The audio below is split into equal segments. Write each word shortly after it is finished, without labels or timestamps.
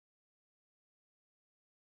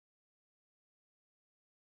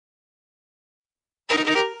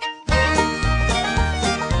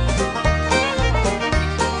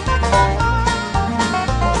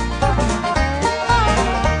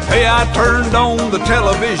I turned on the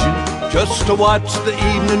television just to watch the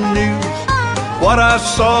evening news. What I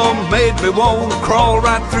saw made me want to crawl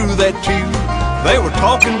right through that tube. They were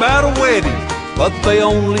talking about a wedding, but they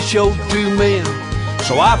only showed 2 men.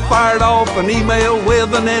 So I fired off an email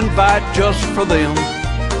with an invite just for them.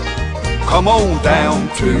 Come on down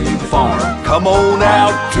to the farm, come on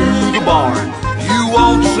out to the barn. You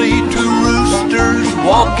won't see 2 roosters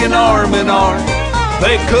walking arm in arm.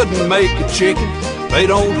 They couldn't make a chicken, they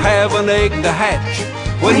don't have an egg to hatch.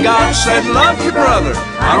 When God said love your brother,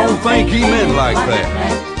 I don't think he meant like that.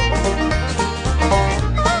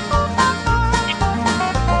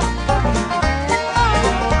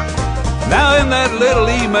 Now in that little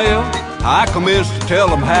email, I commenced to tell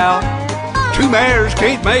them how 2 mares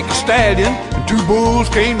can't make a stallion and 2 bulls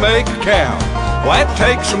can't make a cow. Well, it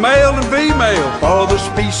takes a male and female for the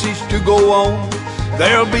species to go on.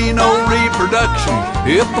 There'll be no reproduction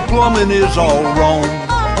if the plumbing is all wrong.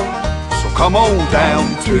 So come on down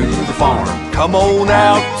to the farm, come on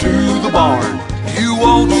out to the barn. You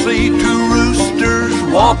won't see 2 roosters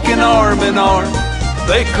walking arm in arm.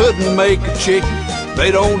 They couldn't make a chicken, they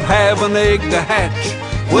don't have an egg to hatch.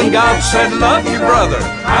 When God said love your brother,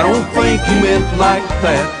 I don't think he meant like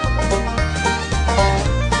that.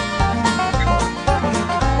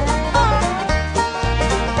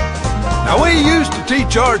 Now we used to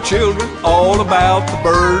teach our children all about the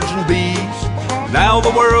birds and bees. Now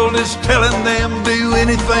the world is telling them do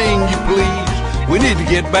anything you please. We need to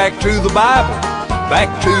get back to the Bible, back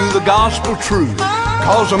to the gospel truth.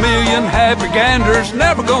 'Cause a million happy ganders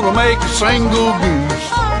never gonna make a single goose.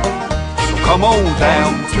 So come on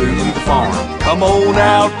down to the farm, come on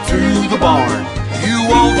out to the barn. You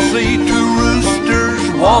won't see 2 roosters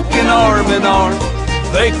walking arm in arm.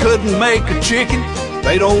 They couldn't make a chicken,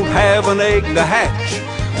 they don't have an egg to hatch.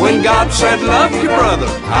 When God said love your brother,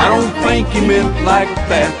 I don't think he meant like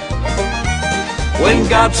that. When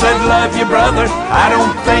God said love your brother, I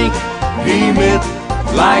don't think he meant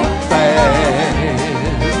like that.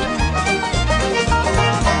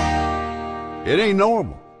 It ain't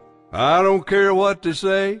normal. I don't care what they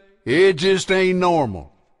say, it just ain't normal.